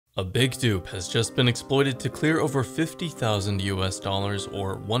A big dupe has just been exploited to clear over $50,000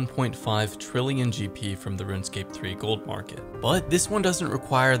 or 1.5 trillion GP from the RuneScape 3 gold market. But this one doesn't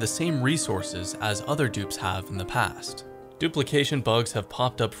require the same resources as other dupes have in the past. Duplication bugs have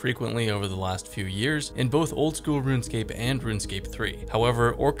popped up frequently over the last few years in both Oldschool Runescape and RuneScape 3.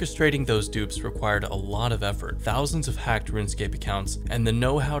 However, orchestrating those dupes required a lot of effort, thousands of hacked RuneScape accounts, and the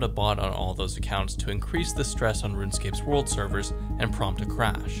know-how to bot on all those accounts to increase the stress on RuneScape's world servers and prompt a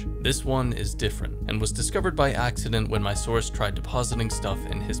crash. This one is different, and was discovered by accident when my source tried depositing stuff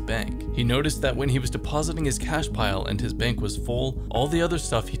in his bank. He noticed that when he was depositing his cash pile and his bank was full, all the other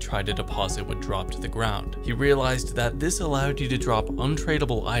stuff he tried to deposit would drop to the ground. He realized that this allowed you to drop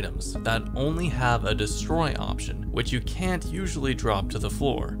untradeable items that only have a destroy option, which you can't usually drop to the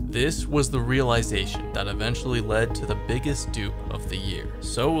floor. This was the realization that eventually led to the biggest dupe of the year.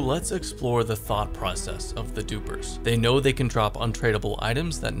 So let's explore the thought process of the dupers. They know they can drop untradeable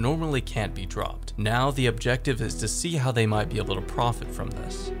items that normally can't be dropped. Now the objective is to see how they might be able to profit from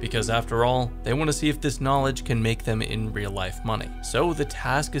this, because after all, they want to see if this knowledge can make them in real life money. So the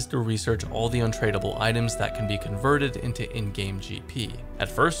task is to research all the untradeable items that can be converted into in-game GP. At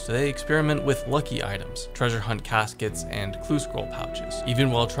first, they experiment with lucky items, treasure hunt caskets, and clue scroll pouches. Even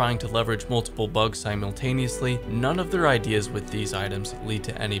while trying to leverage multiple bugs simultaneously, none of their ideas with these items lead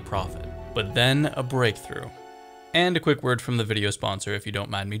to any profit. But then a breakthrough. And a quick word from the video sponsor if you don't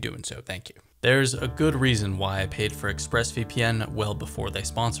mind me doing so, thank you. There's a good reason why I paid for ExpressVPN well before they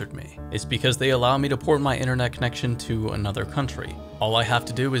sponsored me. It's because they allow me to port my internet connection to another country. All I have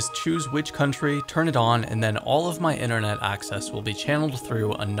to do is choose which country, turn it on, and then all of my internet access will be channeled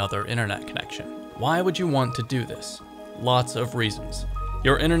through another internet connection. Why would you want to do this? Lots of reasons.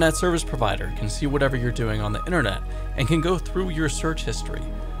 Your internet service provider can see whatever you're doing on the internet and can go through your search history.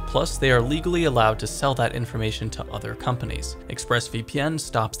 Plus, they are legally allowed to sell that information to other companies. ExpressVPN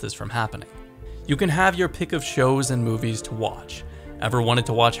stops this from happening. You can have your pick of shows and movies to watch. Ever wanted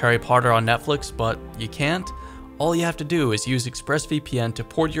to watch Harry Potter on Netflix, but you can't? All you have to do is use ExpressVPN to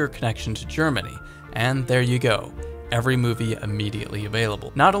port your connection to Germany, and there you go. Every movie immediately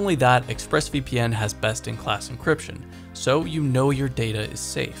available. Not only that, ExpressVPN has best-in-class encryption, so you know your data is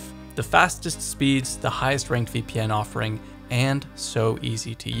safe. The fastest speeds, the highest ranked VPN offering, and so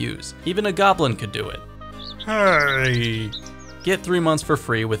easy to use. Even a goblin could do it. Hey! Get 3 months for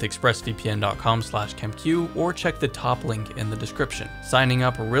free with expressvpn.com/KempQ or check the top link in the description. Signing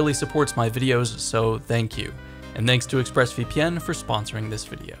up really supports my videos, so thank you. And thanks to ExpressVPN for sponsoring this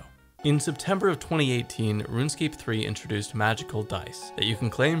video. In September of 2018, RuneScape 3 introduced magical dice that you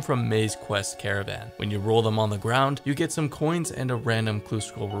can claim from May's Quest Caravan. When you roll them on the ground, you get some coins and a random clue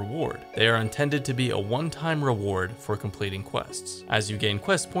scroll reward. They are intended to be a one-time reward for completing quests. As you gain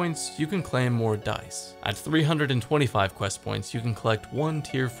quest points, you can claim more dice. At 325 quest points, you can collect one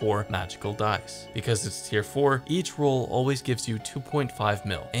tier 4 magical dice. Because it's tier 4, each roll always gives you 2.5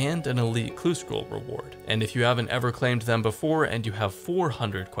 mil and an elite clue scroll reward. And if you haven't ever claimed them before and you have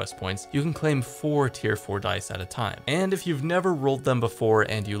 400 quest points, you can claim 4 tier 4 dice at a time. And if you've never rolled them before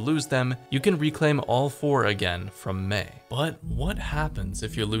and you lose them, you can reclaim all 4 again from May. But what happens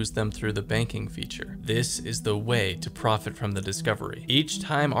if you lose them through the banking feature? This is the way to profit from the discovery. Each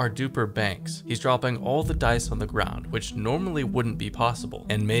time our duper banks, he's dropping all the dice on the ground, which normally wouldn't be possible.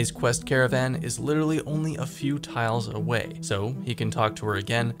 And May's Quest Caravan is literally only a few tiles away, so he can talk to her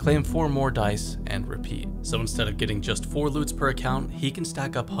again, claim 4 more dice, and repeat. So instead of getting just 4 loots per account, he can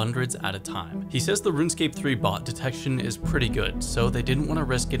stack up hundreds at a time. He says the RuneScape 3 bot detection is pretty good, so they didn't want to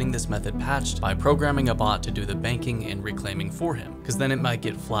risk getting this method patched by programming a bot to do the banking and reclaiming for him, because then it might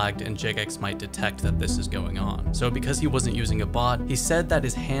get flagged and Jagex might detect that this is going on. So because he wasn't using a bot, he said that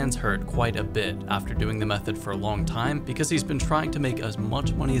his hands hurt quite a bit after doing the method for a long time because he's been trying to make as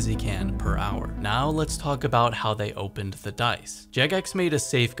much money as he can per hour. Now let's talk about how they opened the dice. Jagex made a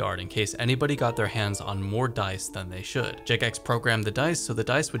safeguard in case anybody got their hands on more dice than they should. Jagex programmed the dice so the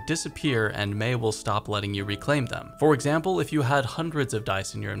dice would disappear and May will stop letting you reclaim them. For example, if you had hundreds of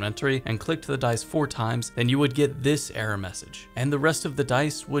dice in your inventory and clicked the dice 4 times, then you would get this error message, and the rest of the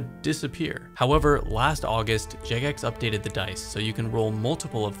dice would disappear. However, last August, Jagex updated the dice so you can roll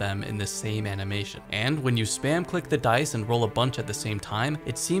multiple of them in the same animation. And when you spam click the dice and roll a bunch at the same time,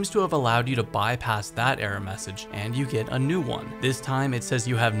 it seems to have allowed you to bypass that error message and you get a new one. This time it says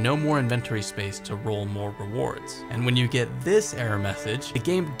you have no more inventory space to roll more rewards. And when you get this error message, the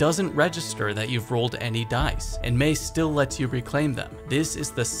game doesn't register that you've rolled any dice, and may still let you reclaim them. This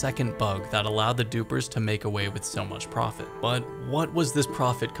is the second bug that allowed the dupers to make away with so much profit. But what was this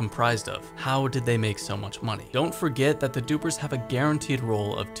profit comprised of? How did they make so much money? Don't forget that the dupers have a guaranteed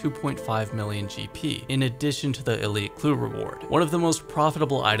roll of 2.5 million GP, in addition to the elite clue reward. One of the most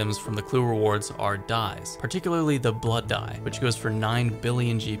profitable items from the clue rewards are dies, particularly the blood die, which goes for 9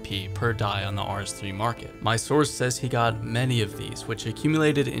 billion GP per die on the RS3 market. My source says he got many of these, which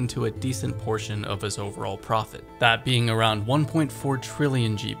accumulated into a decent portion of his overall profit, that being around 1.4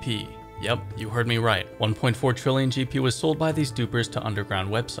 trillion GP. Yep, you heard me right. 1.4 trillion GP was sold by these dupers to underground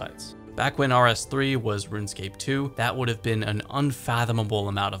websites. Back when RS3 was RuneScape 2, that would have been an unfathomable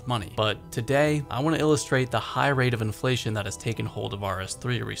amount of money. But today, I want to illustrate the high rate of inflation that has taken hold of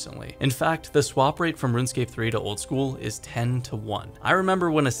RS3 recently. In fact, the swap rate from RuneScape 3 to Oldschool is 10 to 1. I remember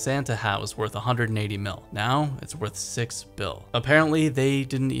when a Santa hat was worth 180 mil. Now, it's worth 6 bill. Apparently, they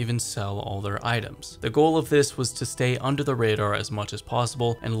didn't even sell all their items. The goal of this was to stay under the radar as much as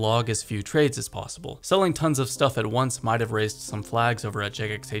possible and log as few trades as possible. Selling tons of stuff at once might have raised some flags over at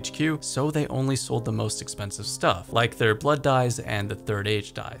Jagex HQ, so they only sold the most expensive stuff, like their blood dies and the third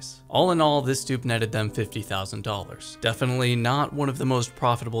age dies. All in all, this dupe netted them $50,000. Definitely not one of the most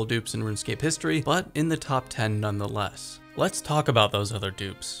profitable dupes in RuneScape history, but in the top 10 nonetheless. Let's talk about those other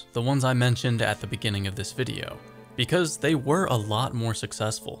dupes, the ones I mentioned at the beginning of this video, because they were a lot more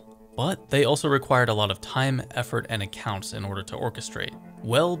successful. But they also required a lot of time, effort, and accounts in order to orchestrate.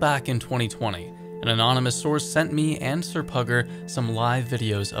 Well back in 2020, an anonymous source sent me and Sir Pugger some live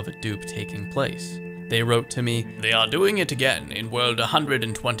videos of a dupe taking place. They wrote to me, "They are doing it again in World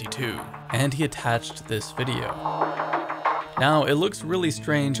 122, and he attached this video. Now, it looks really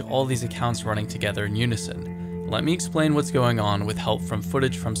strange, all these accounts running together in unison. Let me explain what's going on with help from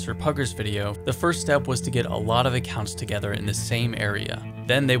footage from Sir Pugger's video. The first step was to get a lot of accounts together in the same area.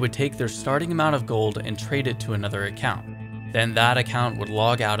 Then they would take their starting amount of gold and trade it to another account. Then that account would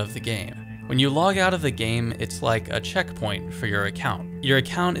log out of the game. When you log out of the game, it's like a checkpoint for your account. Your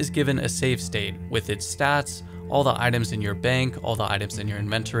account is given a save state with its stats, all the items in your bank, all the items in your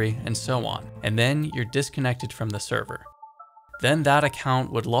inventory, and so on. And then you're disconnected from the server. Then that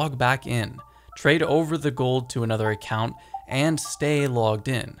account would log back in, trade over the gold to another account, and stay logged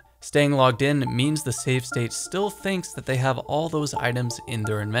in. Staying logged in means the save state still thinks that they have all those items in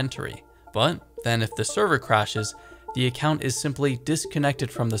their inventory. But then if the server crashes, the account is simply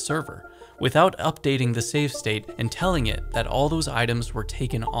disconnected from the server, without updating the save state and telling it that all those items were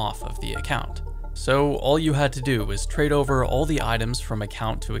taken off of the account. So all you had to do was trade over all the items from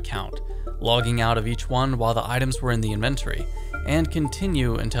account to account, logging out of each one while the items were in the inventory, and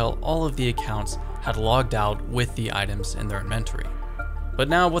continue until all of the accounts had logged out with the items in their inventory. But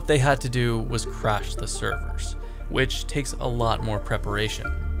now what they had to do was crash the servers, which takes a lot more preparation.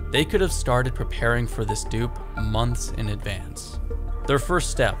 They could have started preparing for this dupe months in advance. Their first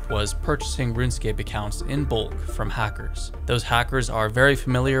step was purchasing RuneScape accounts in bulk from hackers. Those hackers are very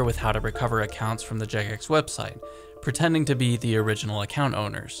familiar with how to recover accounts from the Jagex website, pretending to be the original account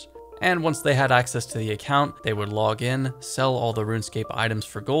owners. And once they had access to the account, they would log in, sell all the RuneScape items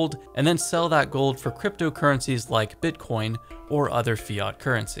for gold, and then sell that gold for cryptocurrencies like Bitcoin or other fiat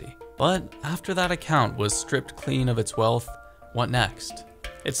currency. But after that account was stripped clean of its wealth, what next?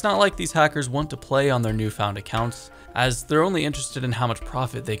 It's not like these hackers want to play on their newfound accounts, as they're only interested in how much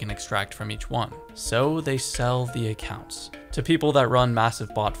profit they can extract from each one. So they sell the accounts to people that run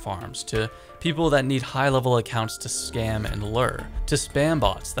massive bot farms, to people that need high-level accounts to scam and lure, to spam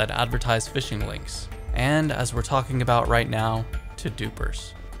bots that advertise phishing links, and as we're talking about right now, to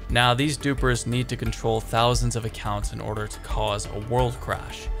dupers. Now, these dupers need to control thousands of accounts in order to cause a world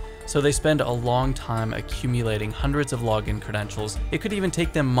crash. So they spend a long time accumulating hundreds of login credentials. It could even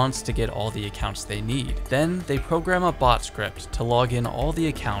take them months to get all the accounts they need. Then they program a bot script to log in all the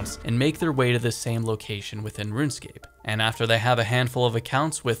accounts and make their way to the same location within RuneScape. And after they have a handful of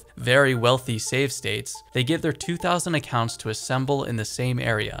accounts with very wealthy save states, they get their 2,000 accounts to assemble in the same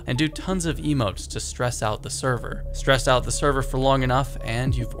area and do tons of emotes to stress out the server. Stress out the server for long enough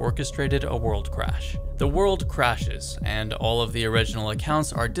and you've orchestrated a world crash. The world crashes and all of the original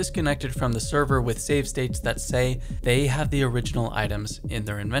accounts are disconnected from the server with save states that say they have the original items in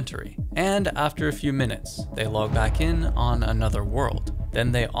their inventory. And after a few minutes, they log back in on another world.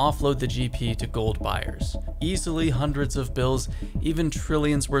 Then they offload the GP to gold buyers. Easily hundreds of bills, even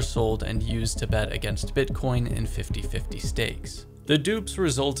trillions were sold and used to bet against Bitcoin in 50-50 stakes. The dupes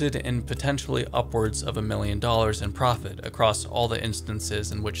resulted in potentially upwards of $1 million in profit across all the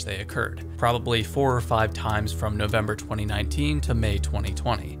instances in which they occurred, probably 4 or 5 times from November 2019 to May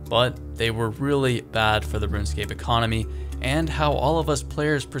 2020. But they were really bad for the RuneScape economy and how all of us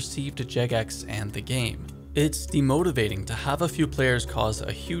players perceived Jagex and the game. It's demotivating to have a few players cause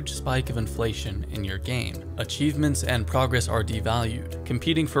a huge spike of inflation in your game. Achievements and progress are devalued.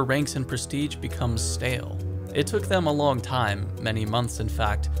 Competing for ranks and prestige becomes stale. It took them a long time, many months in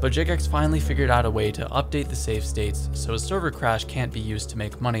fact, but Jagex finally figured out a way to update the save states so a server crash can't be used to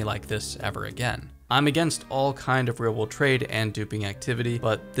make money like this ever again. I'm against all kind of real world trade and duping activity,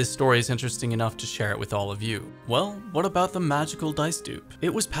 but this story is interesting enough to share it with all of you. Well, what about the magical dice dupe?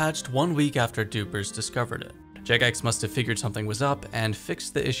 It was patched 1 week after dupers discovered it. Jagex must have figured something was up and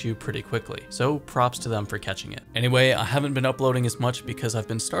fixed the issue pretty quickly, so props to them for catching it. Anyway, I haven't been uploading as much because I've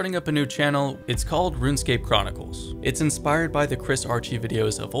been starting up a new channel. It's called RuneScape Chronicles. It's inspired by the Chris Archie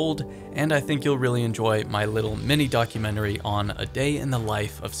videos of old, and I think you'll really enjoy my little mini documentary on a day in the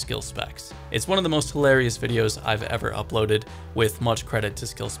life of SkillSpecs. It's one of the most hilarious videos I've ever uploaded, with much credit to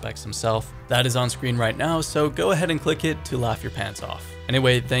SkillSpecs himself. That is on screen right now, so go ahead and click it to laugh your pants off.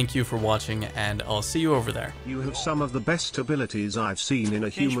 Anyway, thank you for watching, and I'll see you over there. You have some of the best abilities I've seen in a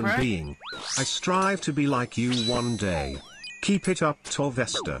human being. I strive to be like you one day. Keep it up,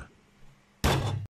 Torvesta.